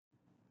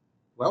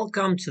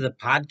Welcome to the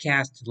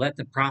podcast, Let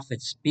the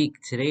Prophet Speak.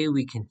 Today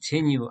we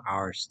continue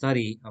our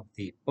study of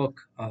the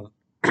book of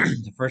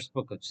the first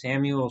book of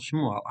Samuel,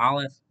 Shmuel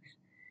Aleph.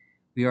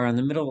 We are in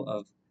the middle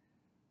of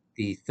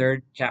the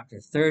third chapter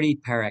 30,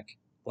 Perek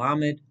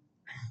Lamed,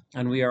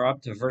 and we are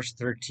up to verse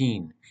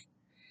 13.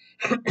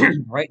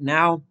 Right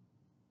now,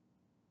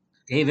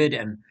 David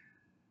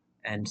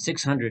and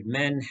 600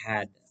 men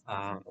had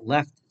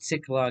left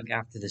Ziklag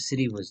after the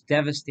city was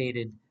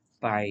devastated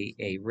by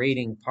a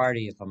raiding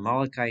party of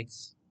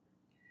Amalekites,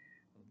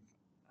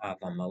 of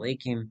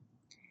Amalekim,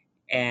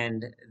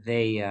 and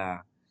they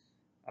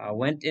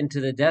went into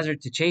the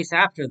desert to chase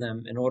after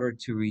them in order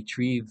to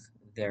retrieve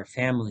their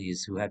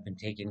families who had been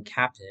taken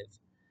captive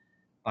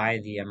by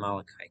the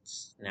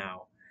Amalekites.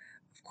 Now,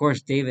 of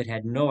course, David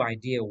had no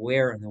idea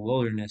where in the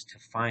wilderness to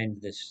find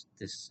this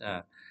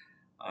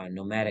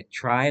nomadic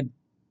tribe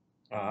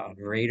of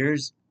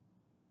raiders,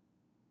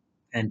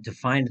 and to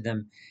find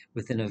them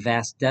within a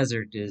vast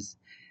desert is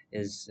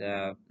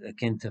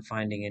akin to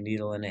finding a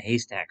needle in a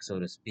haystack, so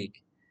to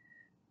speak.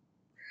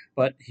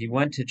 But he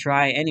went to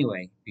try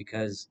anyway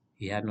because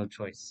he had no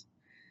choice.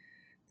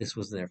 This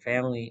was their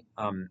family,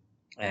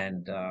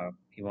 and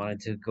he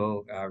wanted to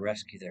go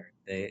rescue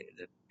the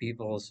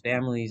people's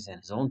families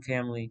and his own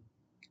family,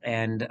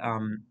 and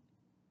um,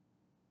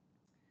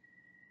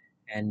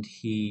 and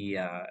he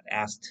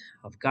asked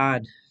of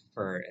God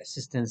for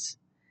assistance.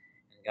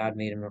 And God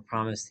made him a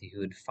promise that he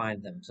would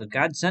find them. So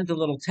God sent a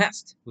little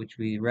test, which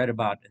we read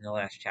about in the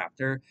last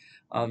chapter,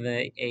 of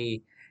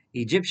a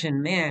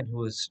Egyptian man who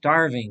was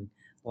starving,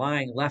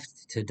 lying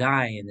left to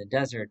die in the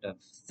desert of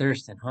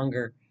thirst and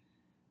hunger.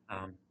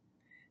 Um,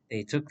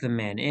 They took the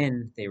man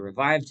in, they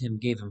revived him,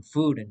 gave him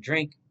food and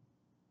drink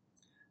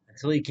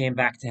until he came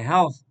back to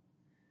health.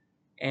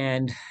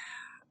 And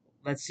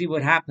let's see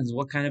what happens,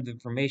 what kind of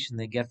information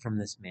they get from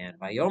this man.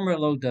 Vayomer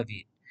lo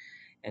David.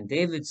 And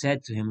David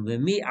said to him,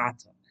 Lemi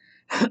ata,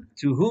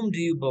 to whom do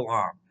you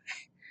belong?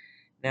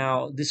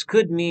 Now, this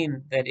could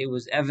mean that it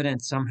was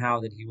evident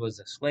somehow that he was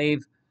a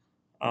slave.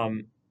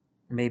 Um,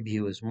 Maybe he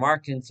was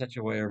marked in such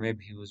a way, or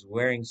maybe he was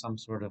wearing some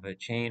sort of a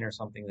chain or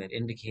something that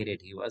indicated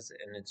he was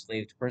an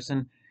enslaved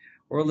person.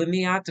 Or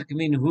limiata can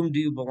mean whom do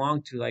you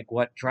belong to, like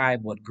what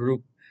tribe, what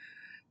group.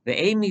 The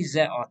Amy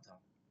Ze'ata.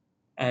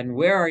 And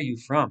where are you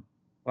from?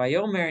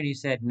 Vayomer, and he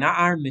said,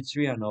 Na'ar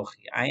Mitzri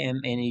Anochi. I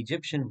am an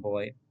Egyptian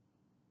boy,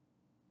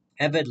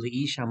 Eved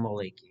Li'ish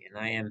Amaleki, and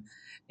I am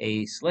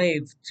a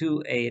slave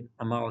to an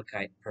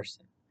Amalekite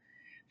person.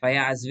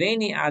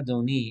 Vayazveni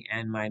Adoni,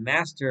 and my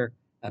master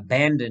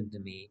abandoned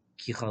me,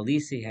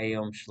 Kichalisi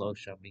Hayom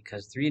Shlosha,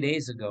 because 3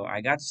 days ago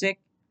I got sick.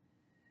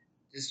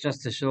 This is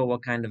just to show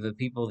what kind of a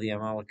people the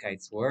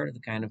Amalekites were,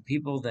 the kind of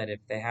people that if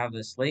they have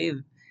a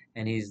slave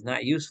and he's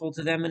not useful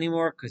to them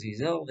anymore because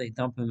he's ill, they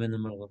dump him in the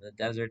middle of the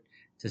desert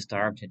to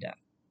starve to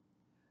death.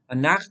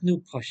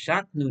 Anachnu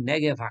poshatnu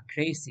negev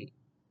hakresi.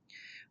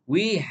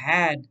 We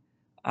had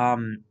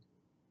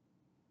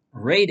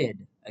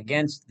raided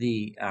against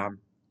the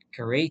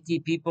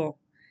Kareti people,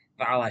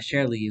 Baal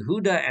Asher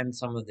Yehuda, and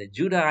some of the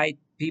Judahite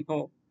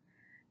people,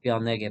 Baal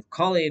Negev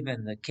Kalev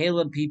and the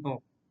Caleb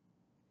people.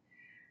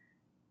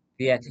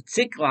 At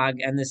Ziklag,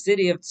 and the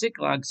city of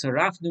Ziklag,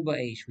 Sarafnu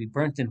Ba'esh, we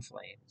burnt in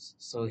flames.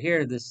 So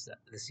here, this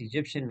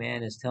Egyptian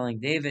man is telling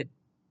David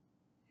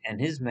and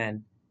his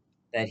men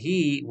that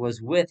he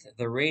was with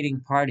the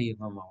raiding party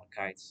of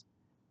Amalekites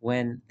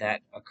when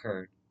that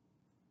occurred.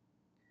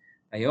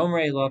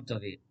 Vayomrei Lov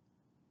David,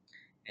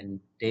 and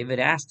David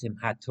asked him,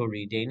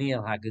 Hatorideni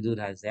el Hagadud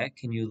Hazek,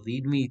 can you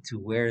lead me to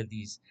where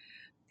this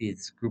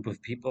group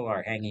of people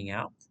are hanging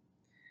out?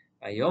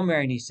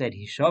 Vayomer, and he said,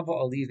 Hishava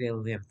Olive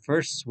Elohim,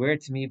 first swear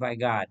to me by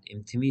God,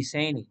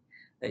 Imtimiseni,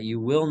 that you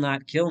will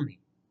not kill me.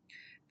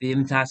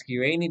 V'im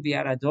taskireni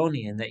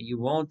bi'aradoni, and that you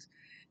won't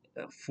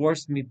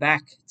force me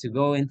back to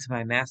go into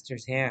my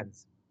master's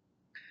hands.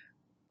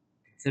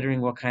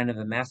 Considering what kind of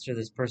a master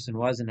this person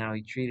was and how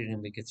he treated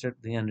him, we could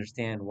certainly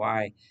understand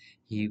why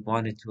he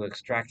wanted to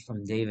extract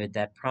from David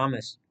that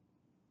promise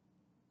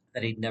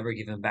that he'd never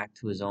give him back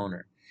to his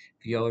owner.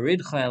 And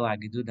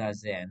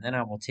then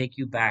I will take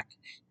you back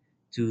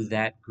to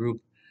that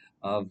group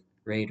of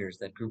raiders,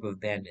 that group of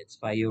bandits.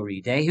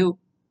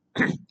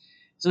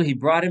 So he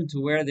brought him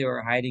to where they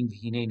were hiding,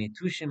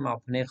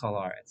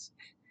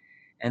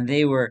 and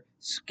they were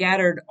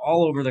scattered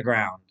all over the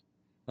ground.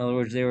 In other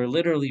words, they were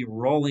literally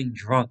rolling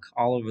drunk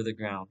all over the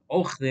ground.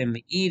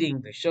 Ochlim,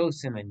 eating,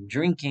 beshosim, and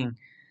drinking,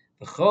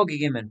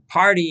 bechogim, and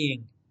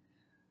partying,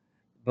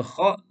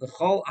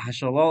 bechol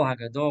hashalol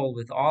hagadol,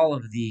 with all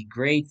of the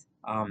great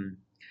um,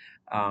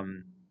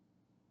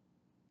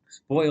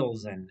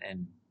 spoils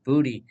and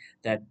booty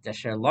that the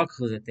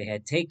Sherlokhu that they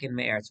had taken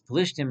Me'eretz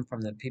Pelishtim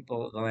from the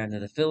people, the land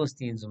of the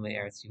Philistines, and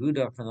Me'eretz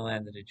Yehuda from the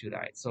land of the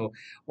Judahites. So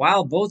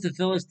while both the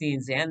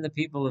Philistines and the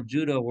people of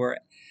Judah were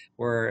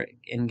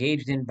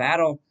engaged in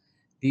battle,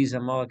 these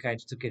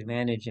Amalekites took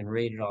advantage and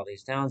raided all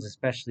these towns,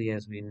 especially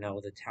as we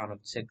know the town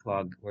of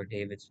Ziklag, where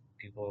David's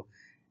people,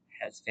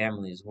 his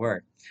families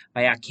were.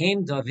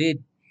 Vayakem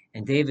David,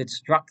 and David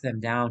struck them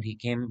down. He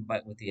came,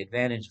 but with the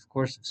advantage, of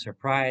course, of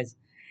surprise.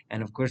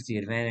 and of course the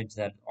advantage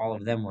that all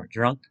of them were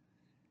drunk.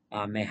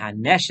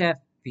 Mehaneshef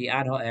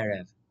vi'ad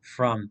ha'erev,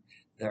 from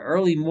the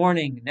early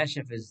morning,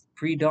 Neshef is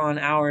pre-dawn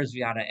hours,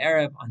 vi'ad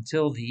ha'erev,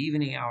 until the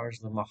evening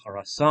hours,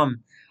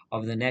 l'macharasam,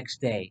 of the next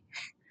day.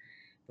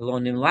 Lo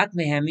nimlat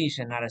mehamish,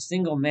 and not a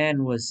single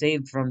man was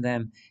saved from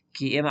them,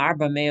 ki im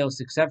arba meos,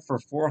 except for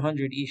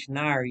 400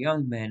 ishnar,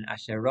 young men,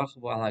 asher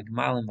rochvu al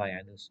hagmalim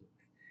vayanusu,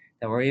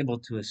 that were able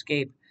to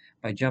escape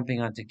by jumping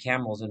onto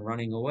camels and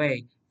running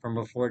away from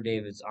before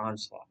David's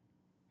onslaught.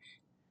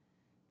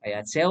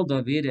 Vayatzel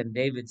David, and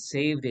David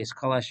saved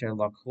Eskol asher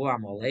lakhu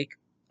Amalek,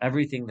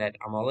 everything that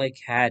Amalek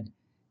had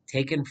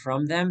taken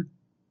from them.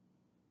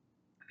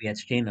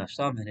 V'yatzchein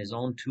Nafsav, and his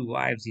own 2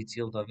 wives,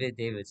 Yitzil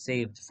David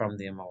saved from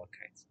the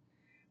Amalekites.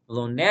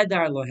 Lo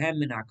nedar lohem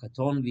min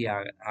hakaton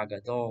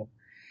v'agadol,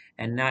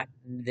 and not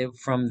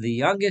from the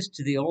youngest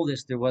to the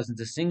oldest, there wasn't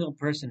a single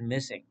person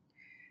missing.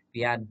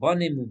 V'ad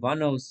banim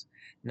ubanos,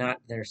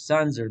 not their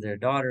sons or their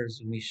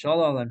daughters,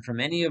 umisholal, and from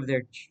any of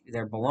their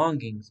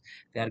belongings.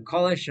 V'ad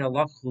kol asher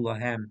lakhu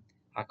lahem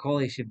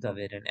hakol yeshiv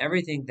David, and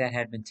everything that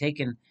had been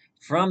taken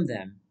from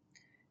them,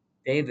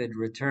 David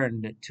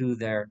returned to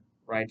their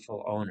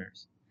rightful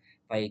owners.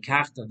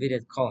 Vayikach David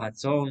et kol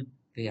hatzon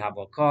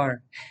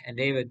v'habokar, and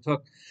David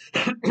took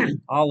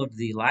all of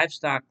the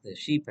livestock, the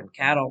sheep and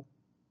cattle.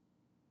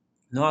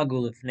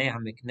 Noagu lifnei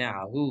hamikneh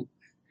hahu,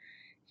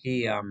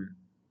 he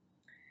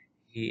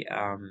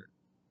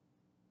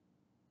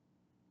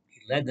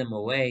led them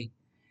away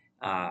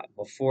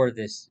before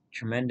this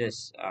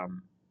tremendous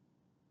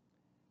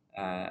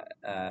uh,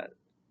 uh,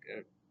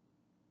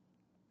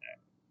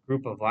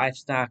 group of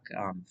livestock,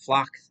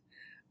 flocks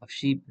of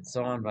sheep and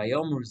so on.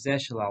 Vayomer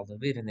zeshel al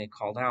David, and they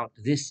called out,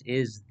 "This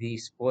is the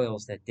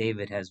spoils that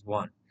David has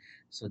won."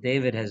 So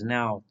David has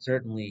now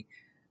certainly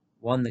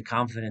won the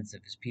confidence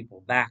of his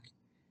people back.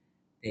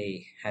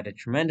 They had a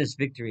tremendous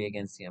victory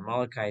against the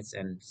Amalekites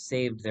and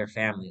saved their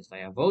families.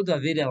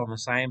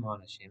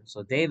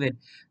 So David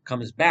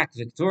comes back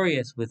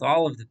victorious with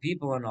all of the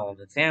people and all of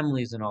the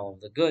families and all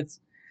of the goods.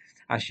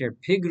 Asher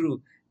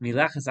pigru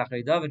milachas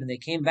achei David, and they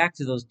came back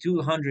to those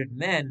 200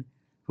 men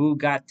who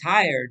got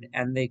tired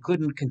and they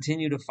couldn't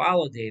continue to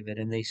follow David,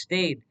 and they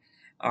stayed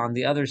on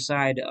the other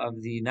side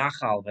of the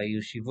Nachal,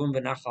 Vayushivum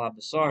v'Nachal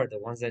Besor, the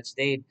ones that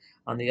stayed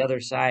on the other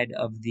side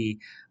of the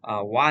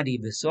Wadi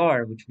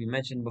Besor, which we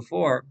mentioned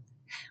before.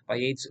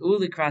 Vayetzu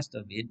likras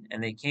David,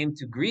 and they came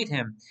to greet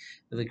him,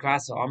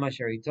 likras ha'am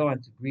asher ito,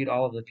 and to greet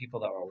all of the people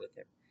that were with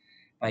him.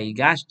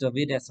 Vayigash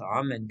David es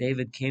ha'am, and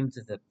David came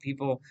to the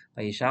people,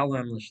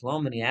 Vayishalem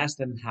l'shlom, and he asked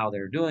them how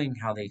they're doing,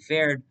 how they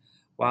fared,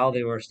 while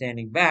they were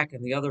standing back,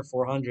 and the other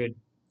 400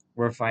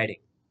 were fighting.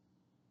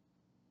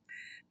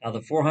 Now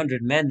the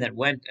 400 men that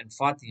went and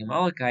fought the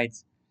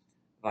Amalekites,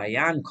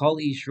 Vayan kol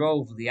ish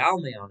rov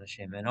li'almei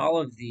anashim, and all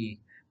of the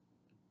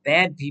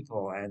bad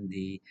people and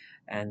the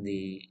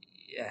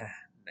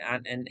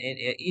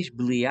ish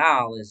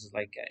blial is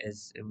like,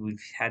 as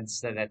we've had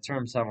said that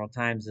term several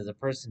times, as a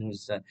person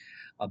who's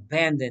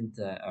abandoned,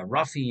 a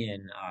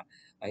ruffian.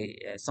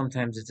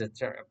 Sometimes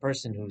it's a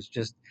person who's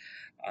just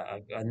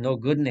a no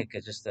goodnik,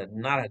 just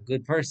not a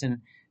good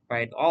person.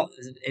 Right, all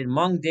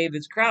among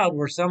David's crowd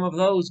were some of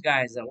those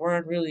guys that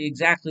weren't really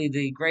exactly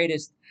the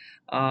greatest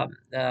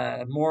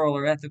moral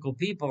or ethical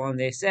people, and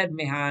they said,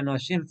 "Meha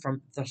Anoshim,"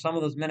 from some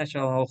of those men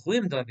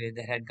David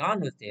that had gone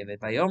with David.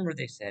 By Yomer,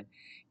 they said,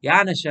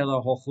 "Yana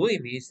Shelo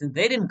Hochluim," since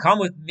they didn't come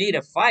with me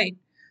to fight,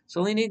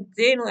 so we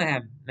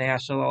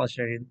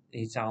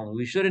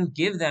shouldn't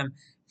give them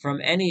from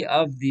any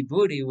of the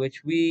booty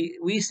which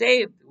we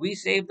saved. We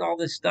saved all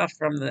this stuff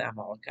from the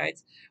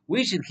Amalekites.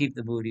 We should keep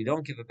the booty.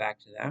 Don't give it back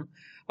to them.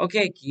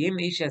 Okay,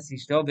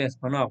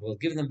 we'll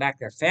give them back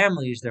their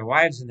families, their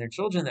wives, and their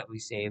children that we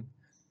saved.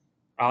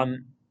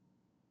 And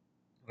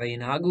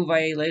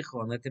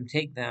let them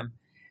take them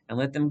and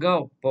let them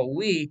go. But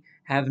we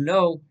have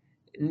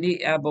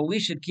but we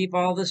should keep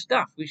all the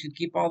stuff. We should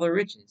keep all the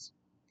riches.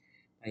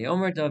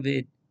 Vayomer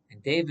David,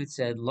 and David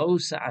said, Lo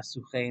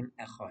sa'asuchein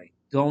echoi.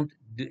 Don't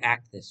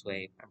act this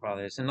way, my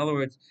brothers. In other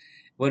words,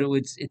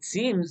 it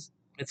seems,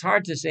 it's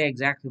hard to say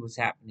exactly what's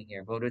happening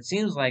here, but it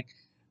seems like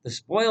the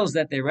spoils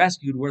that they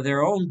rescued were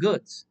their own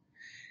goods.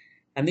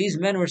 And these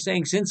men were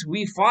saying, since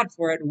we fought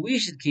for it, we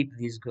should keep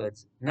these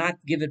goods, not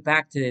give it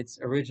back to its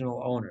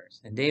original owners.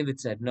 And David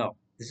said, no,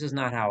 this is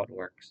not how it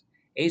works.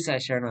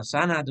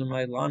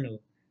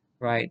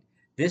 Right?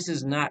 This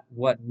is not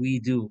what we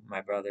do,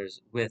 my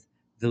brothers, with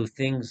the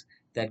things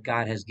that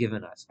God has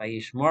given us.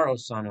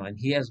 And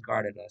He has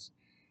guarded us.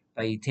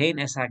 We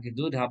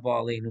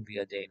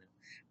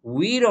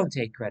don't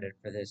take credit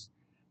for this.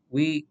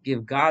 We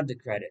give God the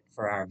credit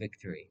for our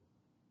victory.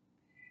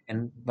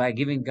 And by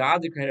giving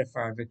God the credit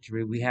for our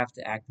victory, we have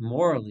to act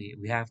morally,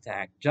 we have to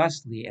act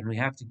justly, and we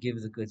have to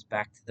give the goods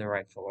back to their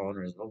rightful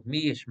owners.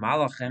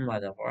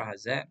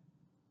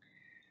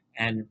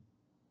 And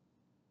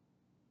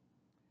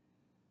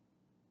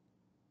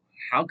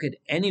how could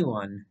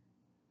anyone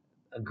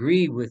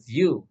agree with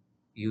you,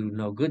 you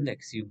no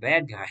goodniks, you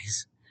bad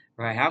guys,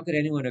 right? How could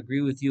anyone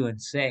agree with you and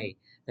say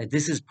that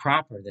this is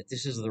proper, that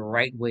this is the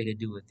right way to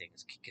do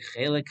things.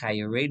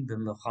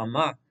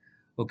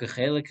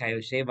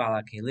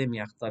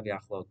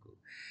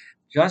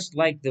 Just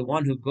like the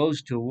one who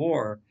goes to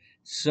war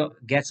so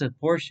gets a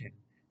portion,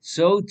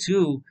 so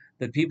too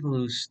the people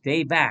who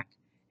stay back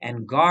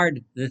and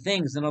guard the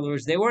things. In other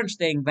words, they weren't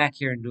staying back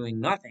here and doing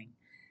nothing.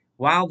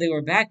 While they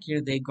were back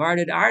here, they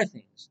guarded our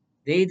things.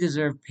 They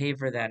deserve pay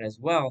for that as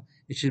well.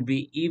 It should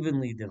be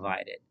evenly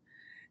divided.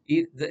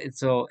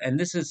 So, and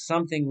this is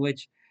something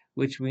which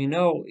we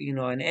know,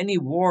 in any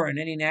war, in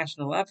any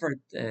national effort,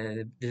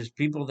 there's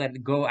people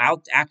that go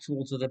out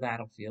actual to the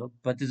battlefield,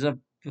 but there's a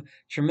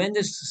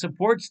tremendous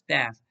support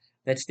staff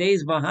that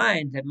stays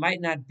behind that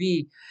might not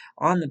be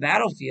on the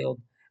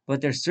battlefield,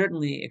 but they're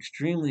certainly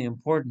extremely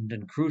important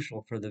and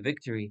crucial for the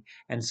victory.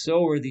 And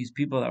so were these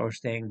people that were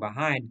staying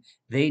behind.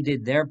 They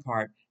did their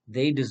part.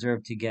 They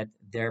deserve to get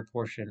their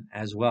portion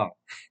as well.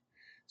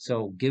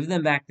 So give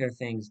them back their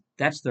things.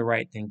 That's the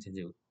right thing to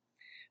do.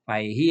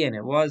 Vayehi, and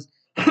it was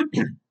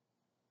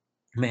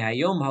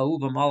Mehayom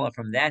ha'u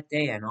from that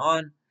day and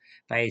on.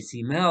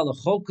 Vayesimel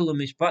l'chol kulu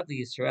mishpat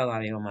Yisrael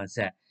ha'yom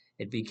hazeh.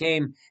 It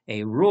became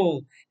a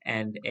rule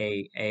and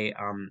a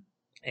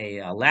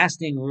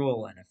lasting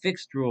rule and a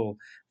fixed rule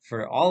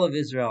for all of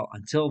Israel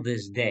until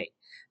this day.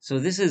 So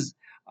this is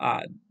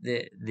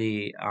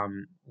the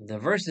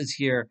verses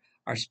here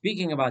are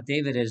speaking about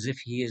David as if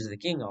he is the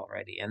king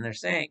already, and they're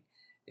saying,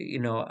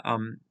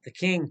 the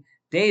king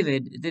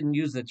David didn't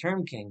use the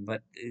term king,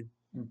 but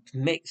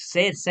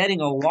setting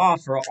a law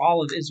for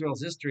all of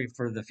Israel's history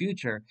for the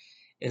future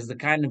is the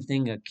kind of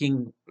thing a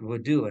king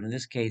would do, and in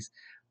this case,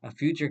 a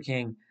future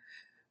king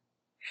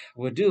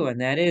would do,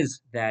 and that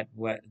is that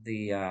what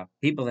the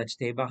people that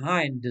stay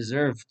behind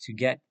deserve to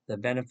get the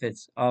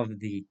benefits of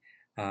the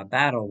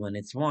battle when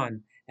it's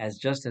won, as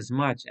just as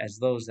much as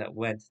those that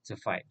went to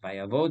fight.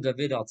 Vayavo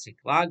David al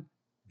Tziklag.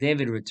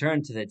 David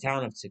returned to the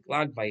town of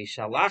Tziklag.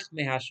 Vayishalach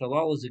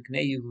mehashalol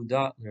zuknei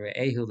Yehuda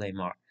l're'ehu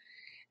lemar.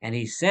 And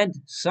he sent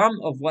some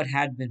of what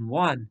had been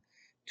won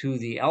to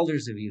the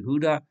elders of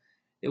Yehuda.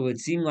 It would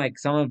seem like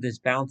some of this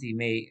bounty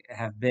may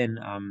have been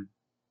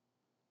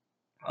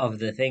of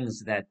the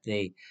things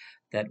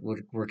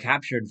were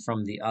captured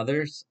from the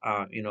others.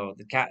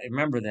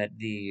 Remember that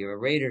the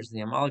raiders,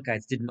 the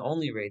Amalekites, didn't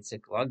only raid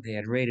Ziklag; they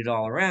had raided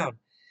all around.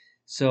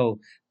 So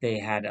they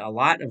had a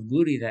lot of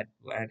booty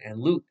and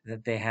loot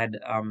that they had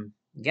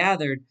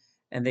gathered,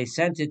 and they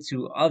sent it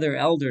to other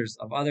elders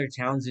of other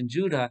towns in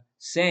Judah,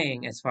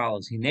 saying as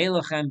follows: Here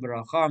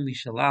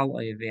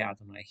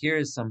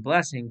is some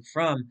blessing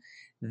from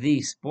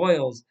the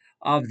spoils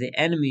of the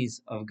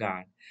enemies of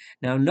God.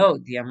 Now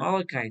note, the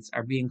Amalekites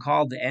are being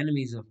called the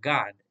enemies of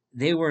God.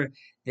 They were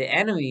the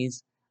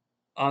enemies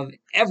of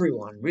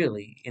everyone,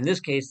 really. In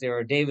this case, they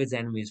were David's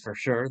enemies for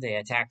sure. They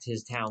attacked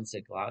his town,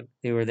 Ziklag.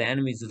 They were the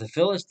enemies of the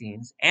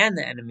Philistines and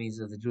the enemies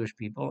of the Jewish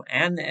people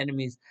and the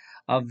enemies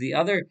of the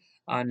other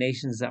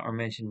nations that were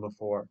mentioned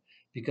before,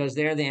 because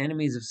they're the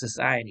enemies of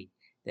society.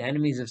 The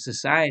enemies of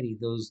society,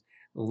 those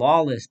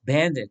lawless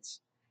bandits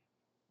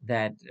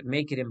that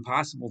make it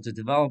impossible to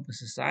develop a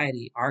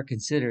society, are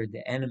considered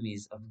the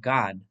enemies of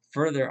God,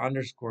 further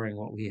underscoring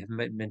what we have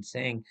been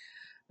saying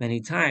many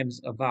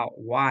times about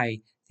why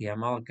the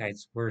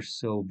Amalekites were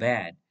so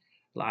bad.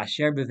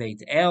 La'asher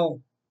b'Beit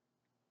El,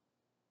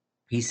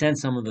 he sent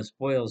some of the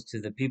spoils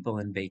to the people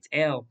in Beit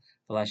El.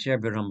 V'lasher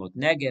b'Ramot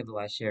Negev,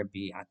 v'lasher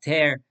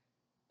b'Yater,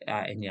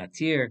 in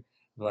Yatir,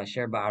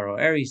 v'lasher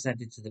b'Aroer, he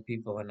sent it to the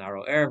people in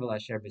Aroer,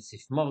 v'lasher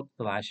b'Sifmot,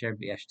 v'lasher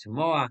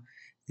b'Eshtemoa.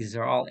 These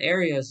are all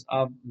areas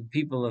of the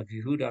people of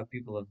Yehuda,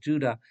 people of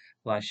Judah.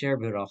 V'lasher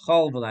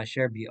b'Rachol,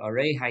 v'lasher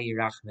b'Orei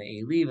ha'Yirach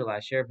me'Eli,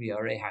 v'lasher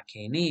b'Orei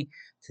ha'Keni,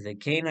 to the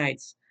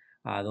Canaanites.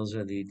 Those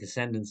are the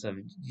descendants of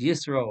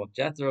Yisro, of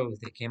Jethro.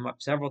 They came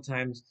up several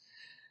times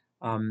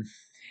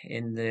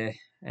in the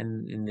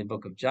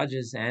book of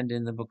Judges and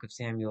in the book of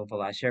Samuel.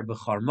 V'lasher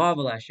b'Charma,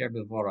 v'lasher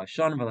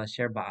b'Vorashon,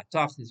 v'lasher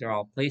b'Atoch. These are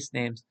all place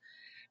names.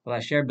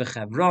 V'lasher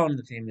b'Chevron,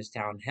 the famous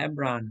town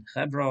Hebron.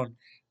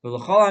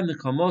 V'l'chol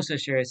ha'mikomos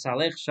asher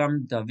yisalech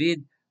sham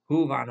David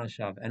hu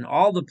v'anashav. And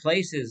all the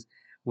places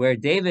where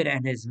David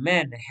and his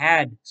men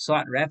had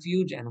sought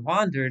refuge and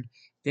wandered,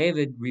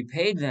 David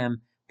repaid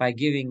them by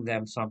giving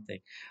them something.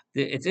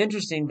 It's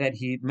interesting that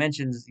he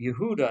mentions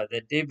Yehuda,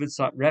 that David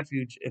sought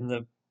refuge in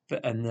the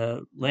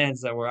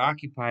lands that were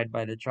occupied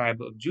by the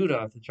tribe of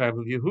Judah, the tribe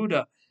of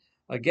Yehuda.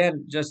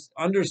 Again, just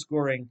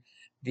underscoring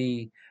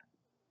the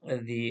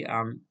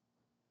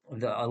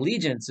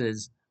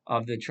allegiances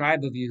of the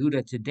tribe of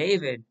Yehuda to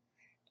David,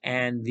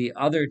 and the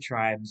other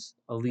tribes'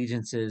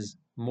 allegiances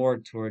more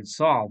towards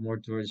Saul, more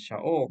towards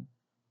Shaul,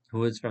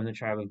 who is from the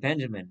tribe of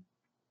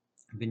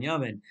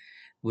Binyamin,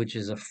 which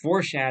is a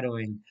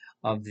foreshadowing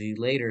of the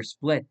later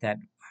split that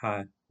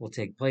will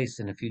take place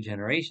in a few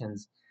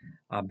generations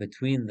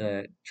between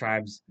the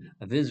tribes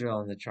of Israel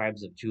and the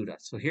tribes of Judah.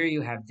 So here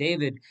you have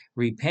David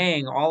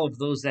repaying all of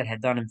those that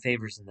had done him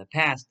favors in the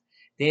past.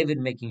 David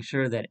making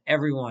sure that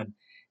everyone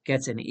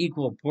gets an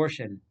equal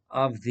portion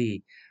of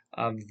the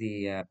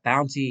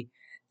bounty.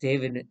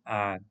 David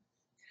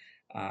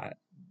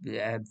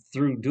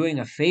through doing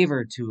a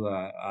favor to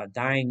a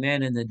dying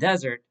man in the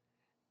desert,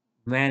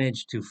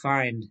 managed to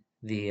find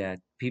the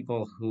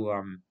people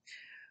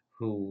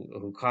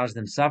who caused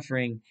them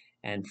suffering,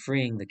 and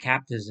freeing the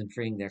captives and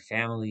freeing their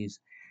families.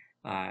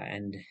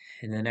 And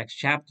in the next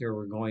chapter,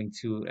 we're going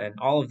to, and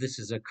all of this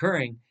is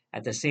occurring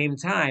at the same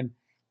time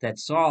that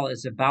Saul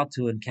is about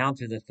to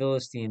encounter the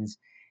Philistines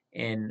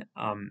in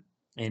um,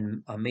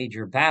 in a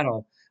major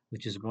battle,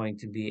 which is going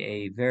to be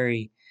a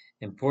very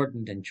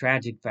important and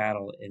tragic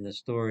battle in the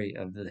story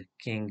of the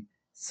king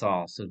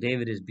Saul. So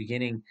David is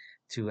beginning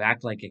to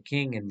act like a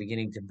king and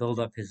beginning to build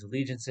up his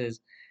allegiances,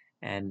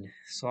 and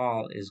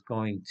Saul is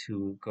going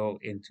to go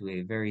into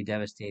a very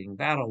devastating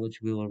battle,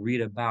 which we will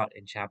read about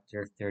in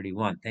chapter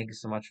 31. Thank you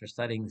so much for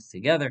studying this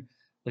together.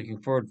 Looking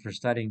forward for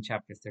studying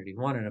chapter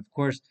 31 and, of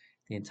course,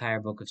 the entire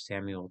book of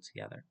Samuel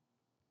together.